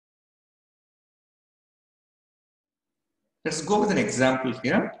Let's go with an example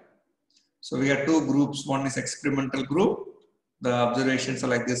here. So we have two groups. One is experimental group. The observations are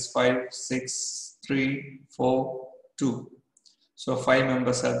like this: 5, 6, 3, 4, 2. So 5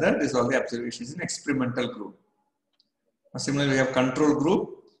 members are there. These are all the observations in experimental group. Similarly, we have control group.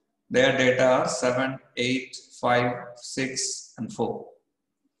 Their data are 7, 8, 5, 6, and 4.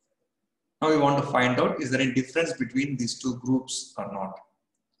 Now we want to find out, is there any difference between these two groups or not?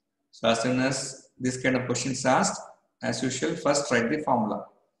 So as soon as this kind of question is asked, as usual, first write the formula.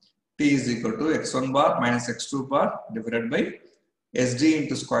 T is equal to x1 bar minus x2 bar divided by SD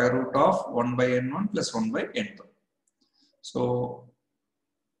into square root of 1 by n1 plus 1 by n2. So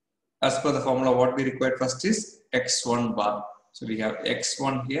as per the formula, what we require first is x1 bar. So we have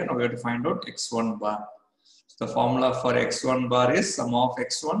x1 here. Now we have to find out x1 bar. So the formula for x1 bar is sum of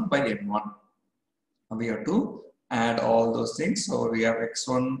x1 by n1. Now we have to add all those things. So we have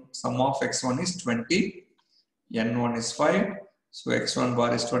x1, sum of x1 is 20, n1 is 5. So x1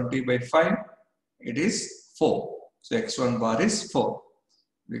 bar is 20 by 5. It is 4. So x1 bar is 4.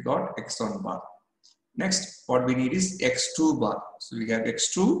 We got x1 bar. Next, what we need is x2 bar. So we have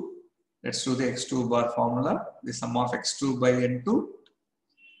x2. Let's do the x2 bar formula. The sum of x2 by n2.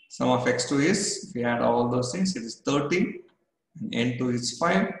 Sum of x2 is, if we add all those things, it is 30. And n2 is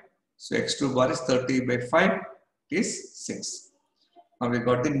 5. So x2 bar is 30 by 5. It is 6. Now we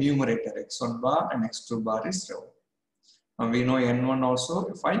got the numerator. x1 bar and x2 bar is 7. Now we know n1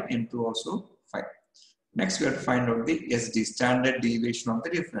 also 5, n2 also 5. Next we have to find out the SD, standard deviation of the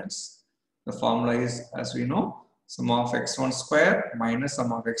difference. The formula is, as we know, sum of x1 square minus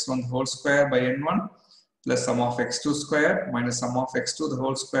sum of x1 whole square by n1 plus sum of x2 square minus sum of x2 the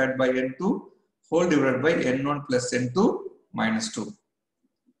whole square by n2 whole divided by n1 plus n2 minus 2.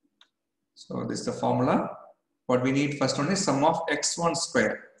 So this is the formula. What we need first one is sum of x1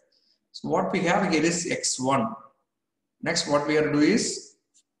 square. So what we have here is x1. Next what we have to do is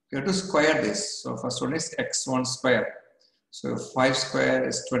we have to square this. So first one is x1 square. So 5 square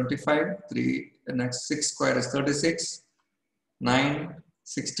is 25, 3, the next 6 square is 36, 9,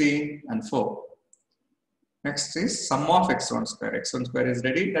 16 and 4. Next is sum of x1 square. x1 square is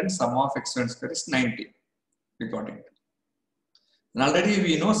ready, then sum of x1 square is 90. We got it. And already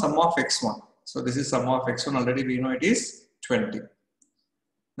we know sum of x1. So this is sum of x1, already we know it is 20.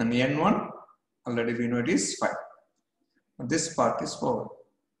 Then n1, already we know it is 5. This part is 4.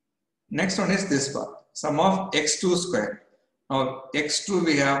 Next one is this part, sum of x2 square. Now x2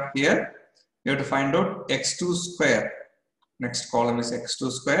 we have here, we have to find out x2 square. Next column is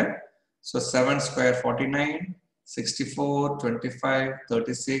x2 square. So 7 square 49, 64, 25,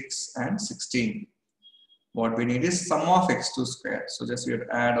 36 and 16. What we need is sum of x2 square. So just we have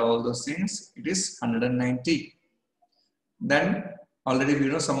to add all those things. It is 190. Then already we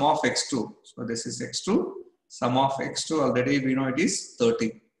know sum of x2. So this is x2. Sum of x2 already we know it is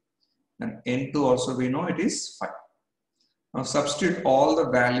 30. And n2 also we know it is 5. Now substitute all the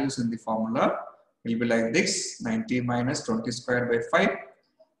values in the formula. It will be like this: 90 minus 20 square by 5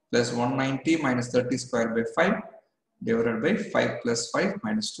 plus 190 minus 30 square by 5 divided by 5 plus 5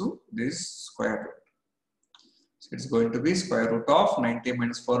 minus 2. This is square root. So it's going to be square root of 90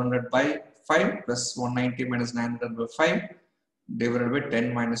 minus 400 by 5 plus 190 minus 900 by 5 divided by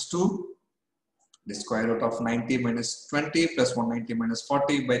 10 minus 2. The square root of 90 minus 20 plus 190 minus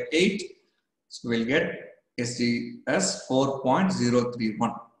 40 by 8. So we'll get SD as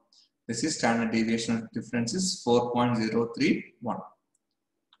 4.031. This is standard deviation of difference is 4.031.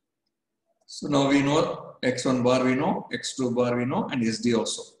 So now we know x1 bar we know, x2 bar we know, and SD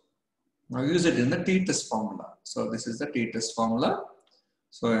also. Now use it in the t-test formula. So this is the t-test formula.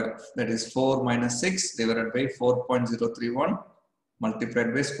 So that is 4 minus 6 divided by 4.031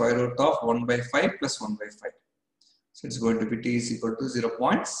 multiplied by square root of 1 by 5 plus 1 by 5. So it's going to be t is equal to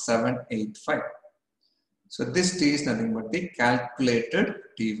 0.785. So this t is nothing but the calculated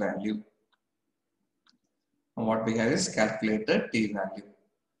t value. And what we have is calculated t value.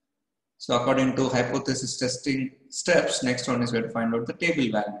 So according to hypothesis testing steps, next one is we have to find out the table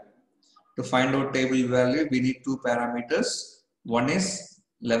value. To find out table value, we need two parameters. One is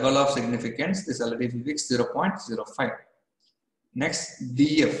level of significance. This already we fixed 0.05. Next,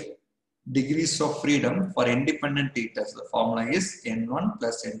 DF, degrees of freedom for independent t-test. The formula is n1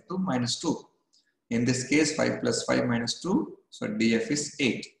 plus n2 minus 2. In this case, 5 plus 5 minus 2. So DF is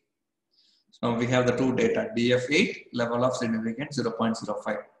 8. So we have the two data, DF 8, level of significance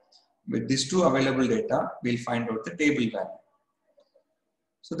 0.05. With these two available data, we'll find out the table value.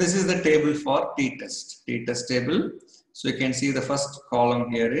 So this is the table for t-test, t-test table. So you can see the first column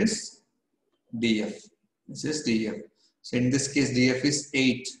here is DF. This is DF. So in this case, DF is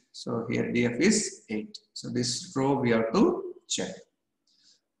 8. So here DF is 8. So this row we have to check.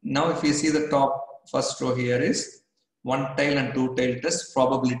 Now if you see the top first row here is one tail and two tail test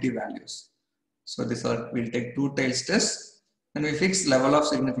probability values. So this we'll take two tails test and we fix level of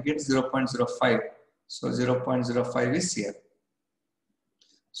significance 0.05. So 0.05 is here.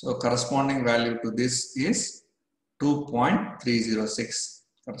 So corresponding value to this is 2.306.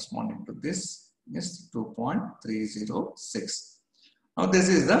 Corresponding to this is 2.306. Now this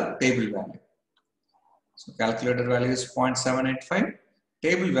is the table value. So calculated value is 0.785.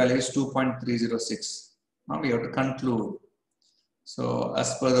 Table value is 2.306. Now we have to conclude. So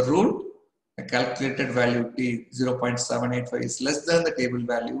as per the rule, the calculated value T 0.785 is less than the table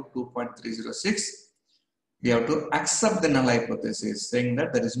value 2.306. We have to accept the null hypothesis, saying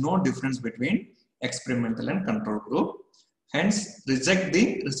that there is no difference between experimental and control group. Hence, reject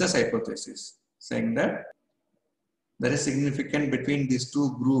the recess hypothesis, saying that there is significance between these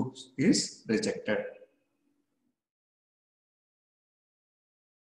two groups is rejected.